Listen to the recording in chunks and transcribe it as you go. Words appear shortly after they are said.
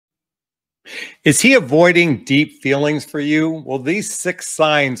Is he avoiding deep feelings for you? Well, these 6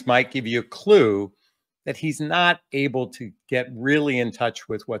 signs might give you a clue that he's not able to get really in touch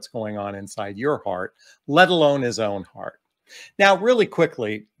with what's going on inside your heart, let alone his own heart. Now, really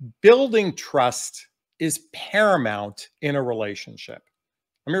quickly, building trust is paramount in a relationship.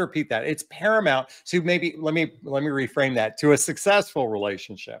 Let me repeat that. It's paramount. So maybe let me reframe that to a successful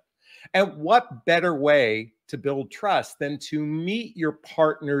relationship. And what better way to build trust than to meet your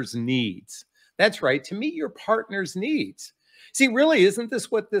partner's needs? That's right, to meet your partner's needs. See, really, isn't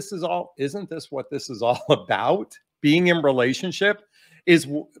this what this is all about? Being in relationship is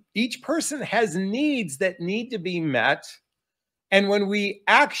each person has needs that need to be met. And when we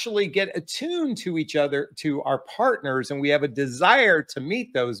actually get attuned to each other, to our partners, and we have a desire to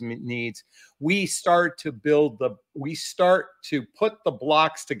meet those needs, we start to put the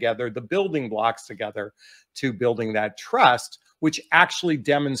blocks together, the building blocks together to building that trust, which actually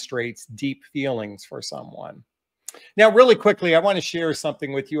demonstrates deep feelings for someone. Now, really quickly, I want to share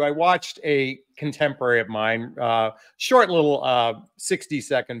something with you. I watched a contemporary of mine, short little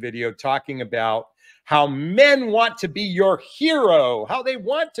 60-second video talking about how men want to be your hero, how they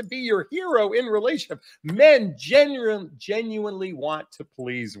want to be your hero in relationship. Men genuinely want to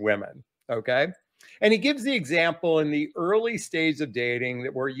please women, okay? And he gives the example in the early stage of dating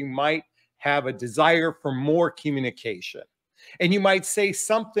that where you might have a desire for more communication. And you might say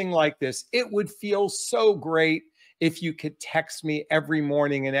something like this: it would feel so great if you could text me every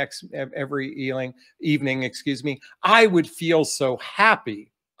morning and every evening, excuse me. I would feel so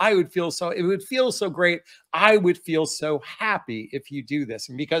happy. It would feel so great. I would feel so happy if you do this.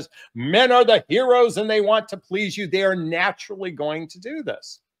 And because men are the heroes and they want to please you, they are naturally going to do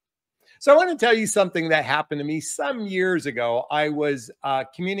this. So I want to tell you something that happened to me some years ago. I was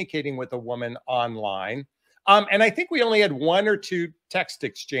communicating with a woman online. And I think we only had 1 or 2 text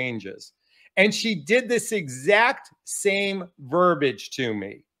exchanges. And she did this exact same verbiage to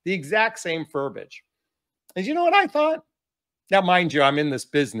me, the exact same verbiage. And you know what I thought? Now, mind you, I'm in this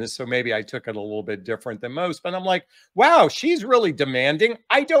business, so maybe I took it a little bit different than most, but I'm like, wow, she's really demanding.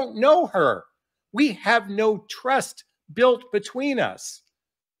 I don't know her. We have no trust built between us.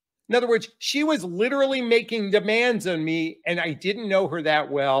 In other words, she was literally making demands on me, and I didn't know her that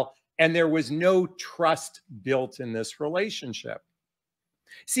well, and there was no trust built in this relationship.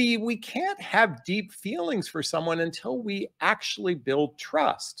 See, we can't have deep feelings for someone until we actually build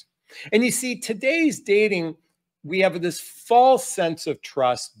trust. And you see, today's dating, we have this false sense of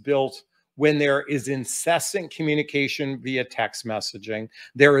trust built when there is incessant communication via text messaging.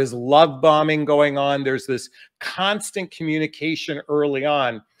 There is love bombing going on. There's this constant communication early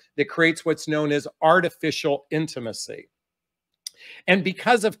on that creates what's known as artificial intimacy. And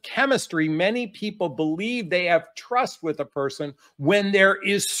because of chemistry, many people believe they have trust with a person when there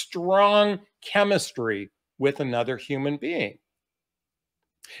is strong chemistry with another human being.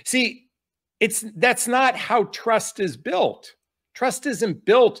 See, that's not how trust is built. Trust isn't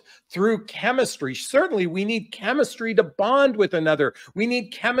built through chemistry. Certainly, we need chemistry to bond with another. We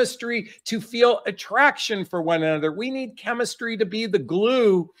need chemistry to feel attraction for one another. We need chemistry to be the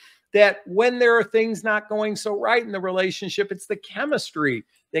glue that when there are things not going so right in the relationship, it's the chemistry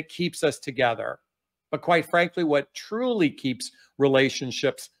that keeps us together. But quite frankly, what truly keeps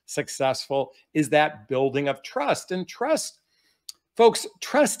relationships successful is that building of trust. And trust, folks,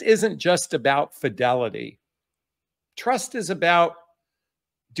 trust isn't just about fidelity. Trust is about,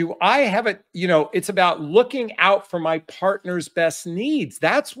 do I have it? You know, it's about looking out for my partner's best needs.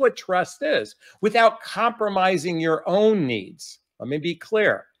 That's what trust is, without compromising your own needs. Let me be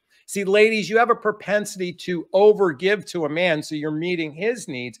clear. See, ladies, you have a propensity to overgive to a man, so you're meeting his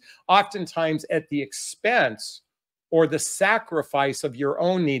needs, oftentimes at the expense or the sacrifice of your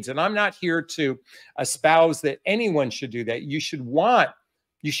own needs. And I'm not here to espouse that anyone should do that.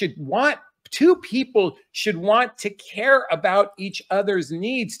 Two people should want to care about each other's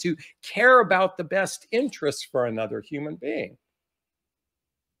needs, to care about the best interests for another human being.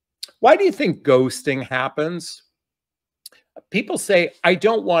 Why do you think ghosting happens? People say, I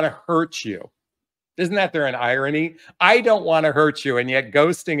don't want to hurt you. Isn't that there an irony? I don't want to hurt you. And yet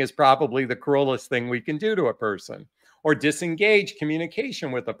ghosting is probably the cruelest thing we can do to a person, or disengage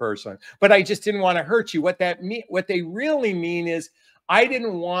communication with a person. But I just didn't want to hurt you. What they really mean is, I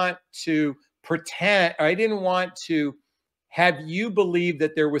didn't want to pretend, I didn't want to have you believe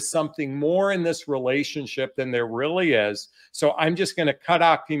that there was something more in this relationship than there really is. So I'm just going to cut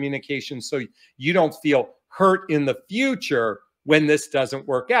off communication so you don't feel hurt in the future when this doesn't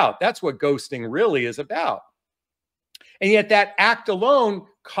work out. That's what ghosting really is about. And yet that act alone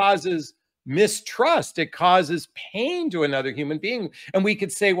causes mistrust. It causes pain to another human being. And we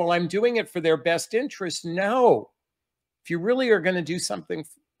could say, well, I'm doing it for their best interest. No. If you really are going to do something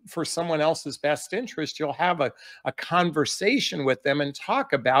for someone else's best interest, you'll have a conversation with them and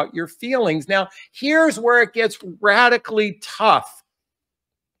talk about your feelings. Now, here's where it gets radically tough.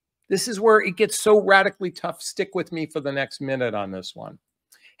 This is where it gets so radically tough. Stick with me for the next minute on this one.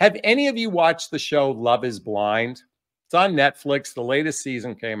 Have any of you watched the show Love is Blind? It's on Netflix. The latest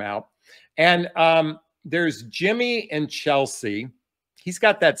season came out. And there's Jimmy and Chelsea. He's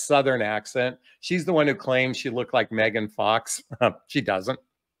got that Southern accent. She's the one who claims she looked like Megan Fox. She doesn't.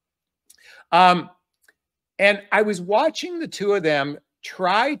 And I was watching the two of them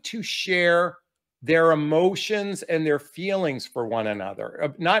try to share their emotions and their feelings for one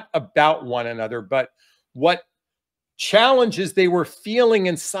another, not about one another, but what challenges they were feeling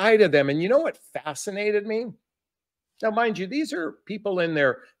inside of them. And you know what fascinated me? Now, mind you, these are people in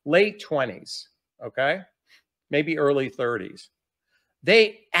their late 20s, okay? Maybe early 30s.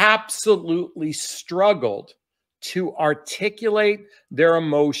 They absolutely struggled to articulate their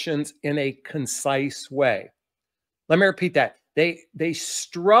emotions in a concise way. Let me repeat that. They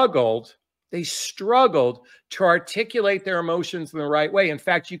struggled to articulate their emotions in the right way. In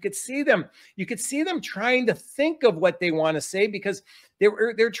fact, you could see them trying to think of what they want to say because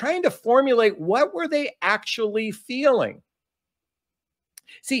they're trying to formulate what were they actually feeling.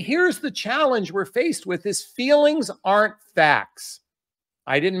 See, here's the challenge we're faced with is feelings aren't facts.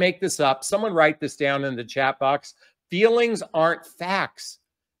 I didn't make this up. Someone write this down in the chat box. Feelings aren't facts.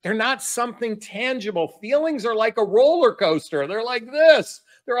 They're not something tangible. Feelings are like a roller coaster. They're like this.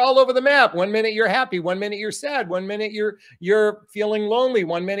 They're all over the map. 1 minute you're happy. 1 minute you're sad. 1 minute you're feeling lonely.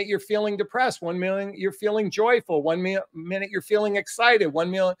 1 minute you're feeling depressed. 1 minute you're feeling joyful. 1 minute you're feeling excited.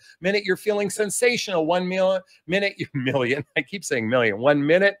 1 minute you're feeling sensational. 1 minute you're million. I keep saying million. 1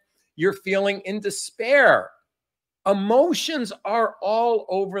 minute you're feeling in despair. Emotions are all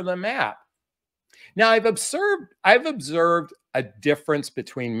over the map. Now, I've observed a difference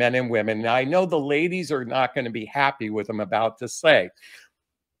between men and women. Now, I know the ladies are not going to be happy with what I'm about to say,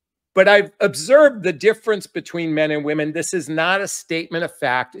 but I've observed the difference between men and women. This is not a statement of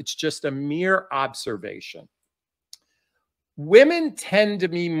fact. It's just a mere observation. Women tend to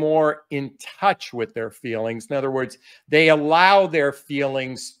be more in touch with their feelings. In other words, they allow their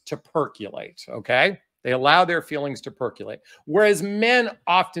feelings to percolate, okay? They allow their feelings to percolate, whereas men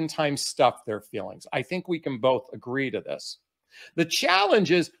oftentimes stuff their feelings. I think we can both agree to this. The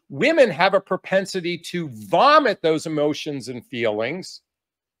challenge is women have a propensity to vomit those emotions and feelings.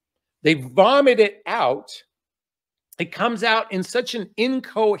 They vomit it out. It comes out in such an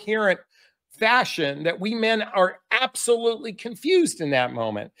incoherent fashion that we men are absolutely confused in that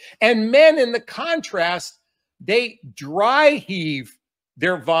moment. And men, in the contrast, they dry heave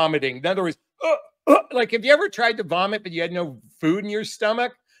their vomiting. In other words, like, have you ever tried to vomit, but you had no food in your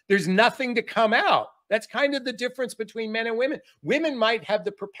stomach? There's nothing to come out. That's kind of the difference between men and women. Women might have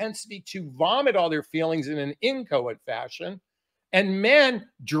the propensity to vomit all their feelings in an inchoate fashion, and men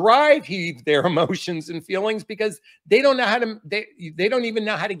drive heave their emotions and feelings because they don't know how to, they don't even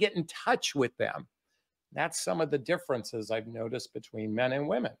know how to get in touch with them. That's some of the differences I've noticed between men and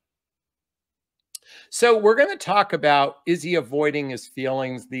women. So we're going to talk about, is he avoiding his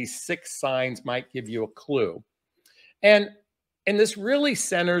feelings? These 6 signs might give you a clue. And this really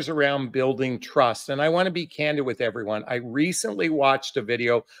centers around building trust. And I want to be candid with everyone. I recently watched a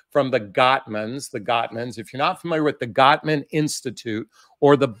video from the Gottmans. If you're not familiar with the Gottman Institute,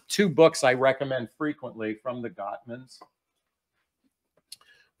 or the 2 books I recommend frequently from the Gottmans.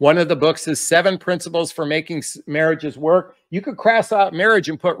 One of the books is 7 Principles for Making Marriages Work. You could cross out marriage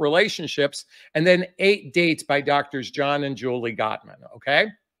and put relationships, and then 8 Dates by Doctors John and Julie Gottman, okay?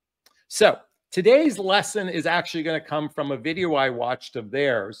 So today's lesson is actually going to come from a video I watched of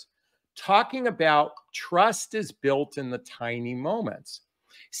theirs talking about trust is built in the tiny moments.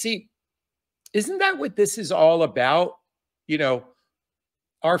 See, isn't that what this is all about? You know,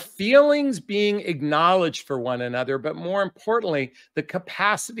 our feelings being acknowledged for one another, but more importantly, the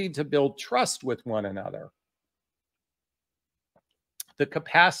capacity to build trust with one another. The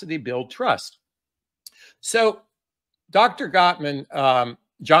capacity to build trust. So Dr. Gottman,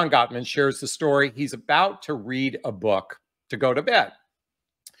 John Gottman, shares the story. He's about to read a book to go to bed.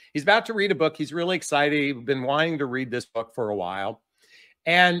 He's about to read a book. He's really excited. He's been wanting to read this book for a while.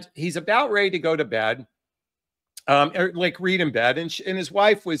 And he's about ready to go to bed. Or like read in bed, and his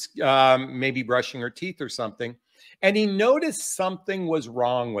wife was maybe brushing her teeth or something, and he noticed something was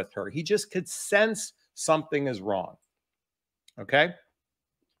wrong with her. He just could sense something is wrong. Okay.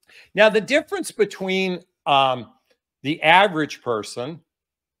 Now, the difference between the average person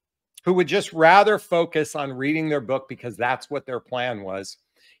who would just rather focus on reading their book because that's what their plan was.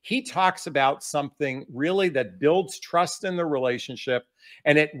 He talks about something really that builds trust in the relationship,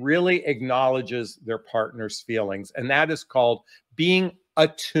 and it really acknowledges their partner's feelings. And that is called being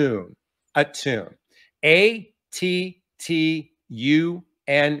attuned. Attune. A-T-T-U-N-E.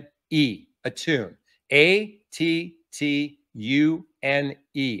 Attune. A-T-T-U-N-E.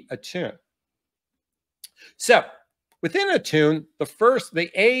 Attune. So within attune,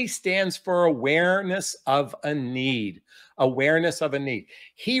 the A stands for awareness of a need. Awareness of a need.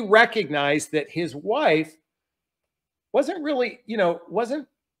 He recognized that his wife wasn't really,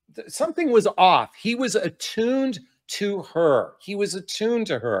 something was off. He was attuned to her. He was attuned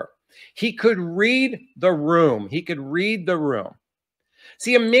to her. He could read the room. He could read the room.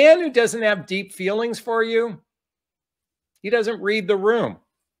 See, a man who doesn't have deep feelings for you, he doesn't read the room.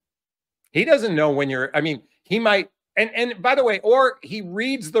 He doesn't know when he might, and by the way, or he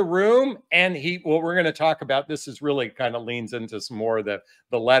reads the room and we're going to talk about, this is really kind of leans into some more of the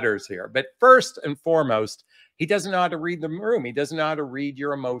letters here. But first and foremost, he doesn't know how to read the room. He doesn't know how to read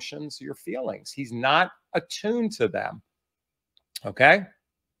your emotions, your feelings. He's not attuned to them. Okay.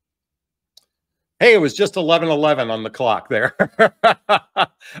 Hey, it was just 11:11 on the clock there.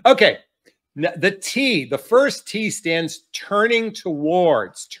 Okay. The first T stands turning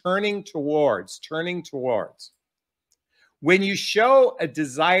towards. When you show a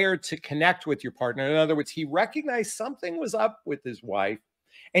desire to connect with your partner, in other words, he recognized something was up with his wife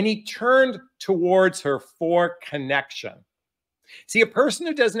and he turned towards her for connection. See, a person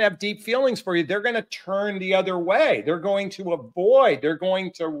who doesn't have deep feelings for you, they're going to turn the other way. They're going to avoid, they're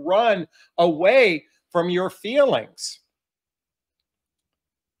going to run away from your feelings.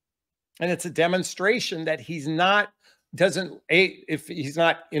 And it's a demonstration that he doesn't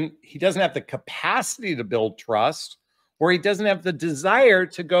have the capacity to build trust, or he doesn't have the desire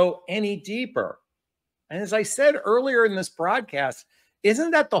to go any deeper. And as I said earlier in this broadcast,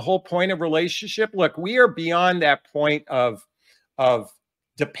 isn't that the whole point of relationship? Look, we are beyond that point of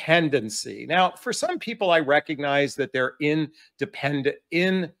dependency. Now, for some people, I recognize that they're in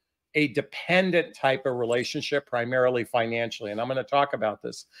a dependent type of relationship, primarily financially. And I'm going to talk about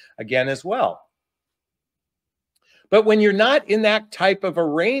this again as well. But when you're not in that type of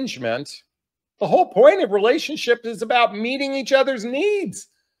arrangement, the whole point of relationship is about meeting each other's needs.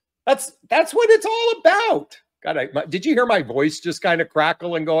 That's what it's all about. God, did you hear my voice just kind of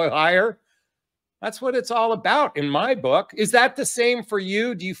crackle and go higher? That's what it's all about in my book. Is that the same for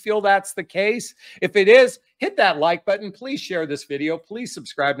you? Do you feel that's the case? If it is, hit that like button. Please share this video. Please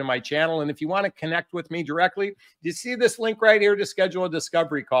subscribe to my channel. And if you want to connect with me directly, you see this link right here to schedule a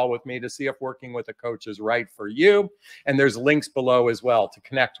discovery call with me to see if working with a coach is right for you. And there's links below as well to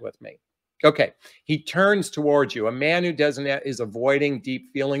connect with me. Okay, he turns towards you. A man who is avoiding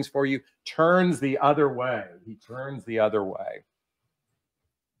deep feelings for you turns the other way. He turns the other way.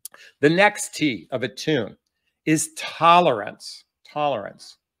 The next T of attune is tolerance.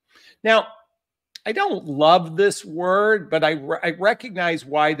 Tolerance. Now, I don't love this word, but I recognize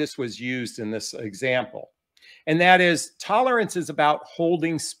why this was used in this example. And that is, tolerance is about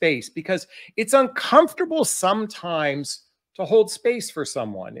holding space, because it's uncomfortable sometimes to hold space for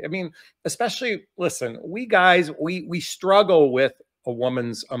someone. I mean, especially, listen, we guys, we struggle with a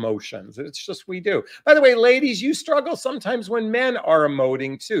woman's emotions. It's just, we do. By the way, ladies, you struggle sometimes when men are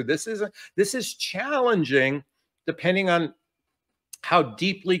emoting too. This is challenging depending on how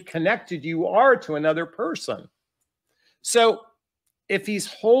deeply connected you are to another person. So if he's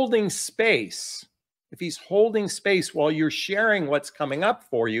holding space, while you're sharing what's coming up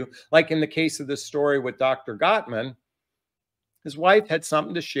for you, like in the case of this story with Dr. Gottman, his wife had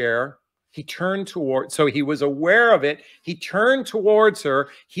something to share. He turned towards, so he was aware of it. He turned towards her.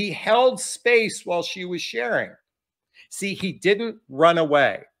 He held space while she was sharing. See, he didn't run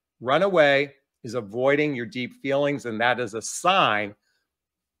away. Run away is avoiding your deep feelings, and that is a sign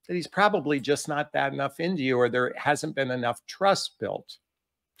that he's probably just not that enough into you, or there hasn't been enough trust built.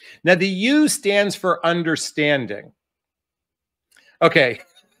 Now, the U stands for understanding. Okay.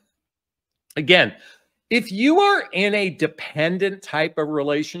 Again, if you are in a dependent type of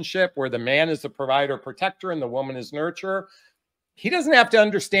relationship where the man is the provider, protector, and the woman is nurturer, he doesn't have to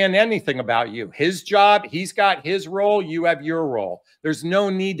understand anything about you. His job, he's got his role, you have your role. There's no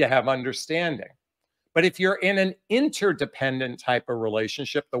need to have understanding. But if you're in an interdependent type of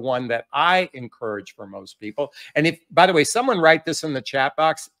relationship, the one that I encourage for most people, and if, by the way, someone write this in the chat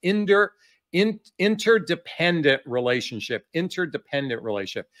box, interdependent relationship.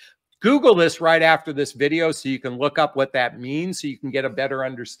 Google this right after this video so you can look up what that means, so you can get a better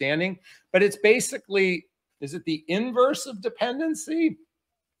understanding. But it's basically, is it the inverse of dependency?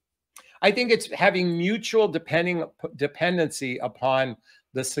 I think it's having mutual dependency upon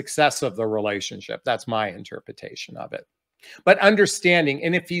the success of the relationship. That's my interpretation of it. But understanding,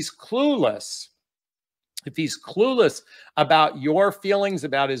 and if he's clueless about your feelings,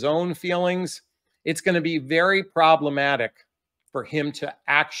 about his own feelings, it's going to be very problematic for him to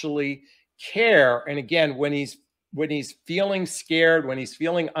actually care. And again, when he's feeling scared, when he's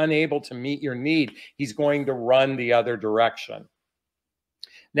feeling unable to meet your need, he's going to run the other direction.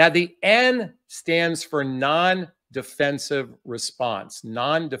 Now, the N stands for non-defensive response.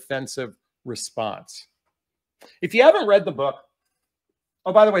 Non-defensive response. If you haven't read the book,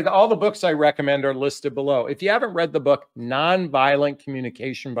 oh, by the way, all the books I recommend are listed below. If you haven't read the book, Nonviolent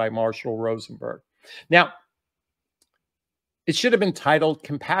Communication by Marshall Rosenberg. Now, it should have been titled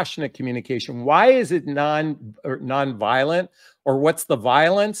Compassionate Communication. Why is it nonviolent? Or what's the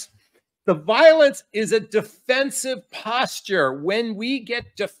violence? The violence is a defensive posture. When we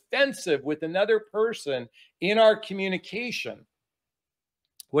get defensive with another person in our communication,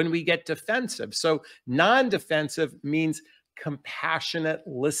 when we get defensive. So non-defensive means compassionate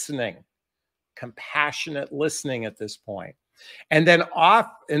listening at this point. And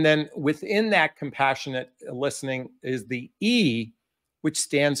then within that compassionate listening is the E, which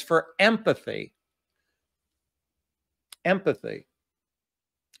stands for empathy. Empathy.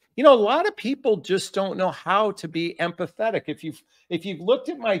 You know, a lot of people just don't know how to be empathetic. If you've looked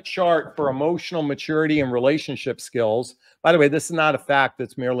at my chart for emotional maturity and relationship skills, by the way, this is not a fact,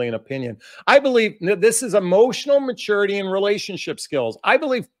 it's merely an opinion. I believe this is emotional maturity and relationship skills. I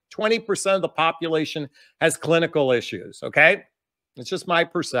believe 20% of the population has clinical issues, okay? It's just my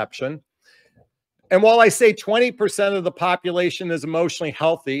perception. And while I say 20% of the population is emotionally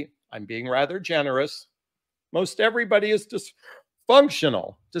healthy, I'm being rather generous. Most everybody is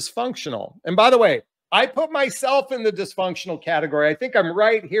dysfunctional. And by the way, I put myself in the dysfunctional category. I think I'm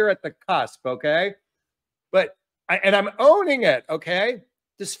right here at the cusp, okay? But I'm owning it, okay?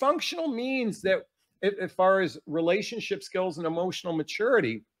 Dysfunctional means that as far as relationship skills and emotional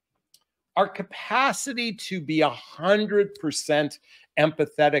maturity, our capacity to be 100%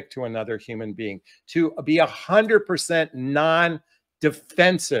 empathetic to another human being, to be 100%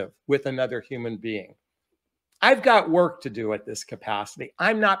 non-defensive with another human being. I've got work to do at this capacity.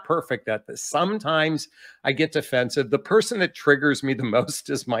 I'm not perfect at this. Sometimes I get defensive. The person that triggers me the most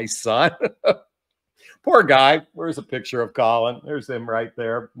is my son. Poor guy. Where's a picture of Colin? There's him right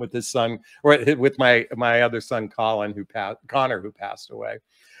there with his son, or with my other son, Connor, who passed away.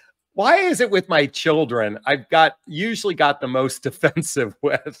 Why is it with my children I've usually got the most defensive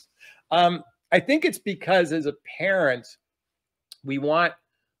with? I think it's because as a parent, we want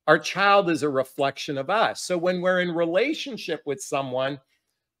our child is a reflection of us. So when we're in relationship with someone,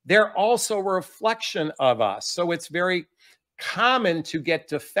 they're also a reflection of us. So it's very common to get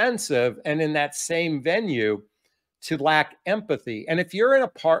defensive and in that same venue to lack empathy. And if you're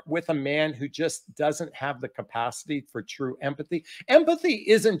with a man who just doesn't have the capacity for true empathy, empathy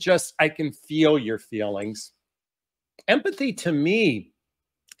isn't just, I can feel your feelings. Empathy to me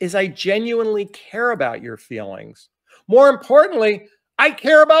is I genuinely care about your feelings. More importantly, I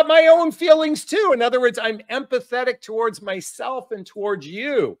care about my own feelings too. In other words, I'm empathetic towards myself and towards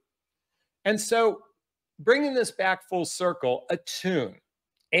you. And so bringing this back full circle, attune,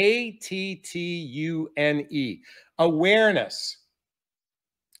 A-T-T-U-N-E, awareness.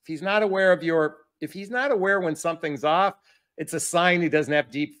 If he's not aware when something's off, it's a sign he doesn't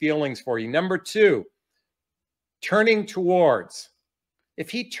have deep feelings for you. Number two, turning towards. If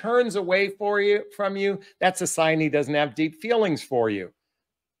he turns away from you, that's a sign he doesn't have deep feelings for you.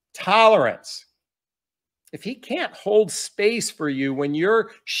 Tolerance. If he can't hold space for you when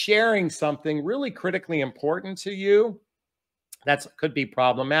you're sharing something really critically important to you, that could be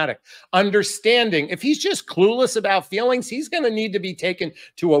problematic. Understanding. If he's just clueless about feelings, he's going to need to be taken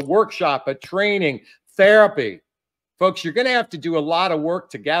to a workshop, a training, therapy. Folks, you're going to have to do a lot of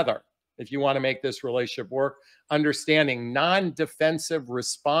work together if you want to make this relationship work. Understanding non-defensive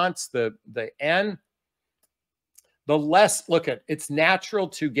response, the N. The less, it's natural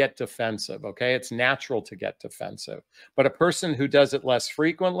to get defensive, okay? It's natural to get defensive. But a person who does it less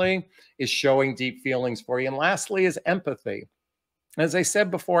frequently is showing deep feelings for you. And lastly is empathy. As I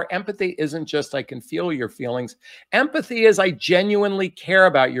said before, empathy isn't just I can feel your feelings. Empathy is I genuinely care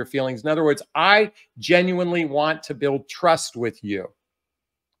about your feelings. In other words, I genuinely want to build trust with you.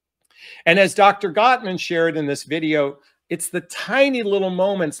 And as Dr. Gottman shared in this video, it's the tiny little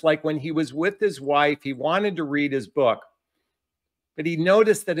moments, like when he was with his wife, he wanted to read his book, but he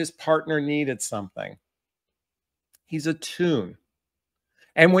noticed that his partner needed something. He's attuned.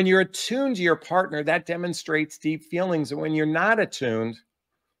 And when you're attuned to your partner, that demonstrates deep feelings. And when you're not attuned,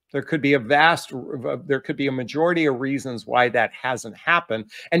 There could be a majority of reasons why that hasn't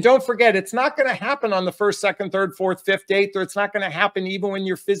happened. And don't forget, it's not going to happen on the first, second, third, fourth, fifth date, or it's not going to happen even when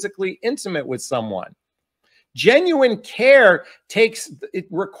you're physically intimate with someone. Genuine care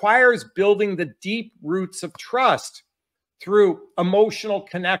requires building the deep roots of trust through emotional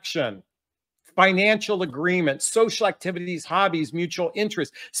connection, financial agreement, social activities, hobbies, mutual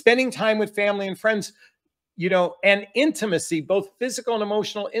interests, spending time with family and friends, you know, and intimacy, both physical and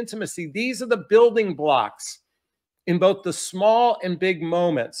emotional intimacy. These are the building blocks in both the small and big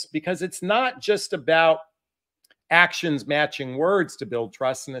moments, because it's not just about actions matching words to build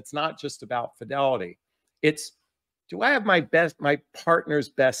trust, and it's not just about fidelity. It's, do I have my partner's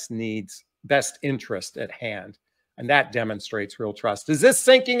best interest at hand? And that demonstrates real trust. Is this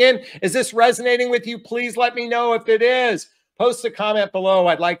sinking in? Is this resonating with you? Please let me know if it is. Post a comment below.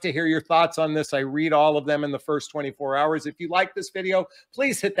 I'd like to hear your thoughts on this. I read all of them in the first 24 hours. If you like this video,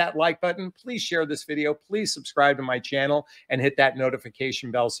 please hit that like button. Please share this video. Please subscribe to my channel and hit that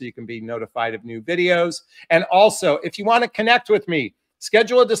notification bell so you can be notified of new videos. And also, if you want to connect with me,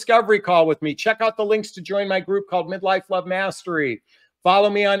 schedule a discovery call with me. Check out the links to join my group called Midlife Love Mastery.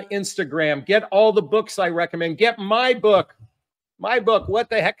 Follow me on Instagram. Get all the books I recommend. Get my book, What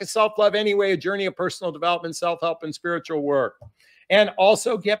the Heck is Self-Love Anyway? A Journey of Personal Development, Self-Help, and Spiritual Work. And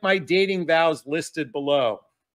also get my dating vows listed below.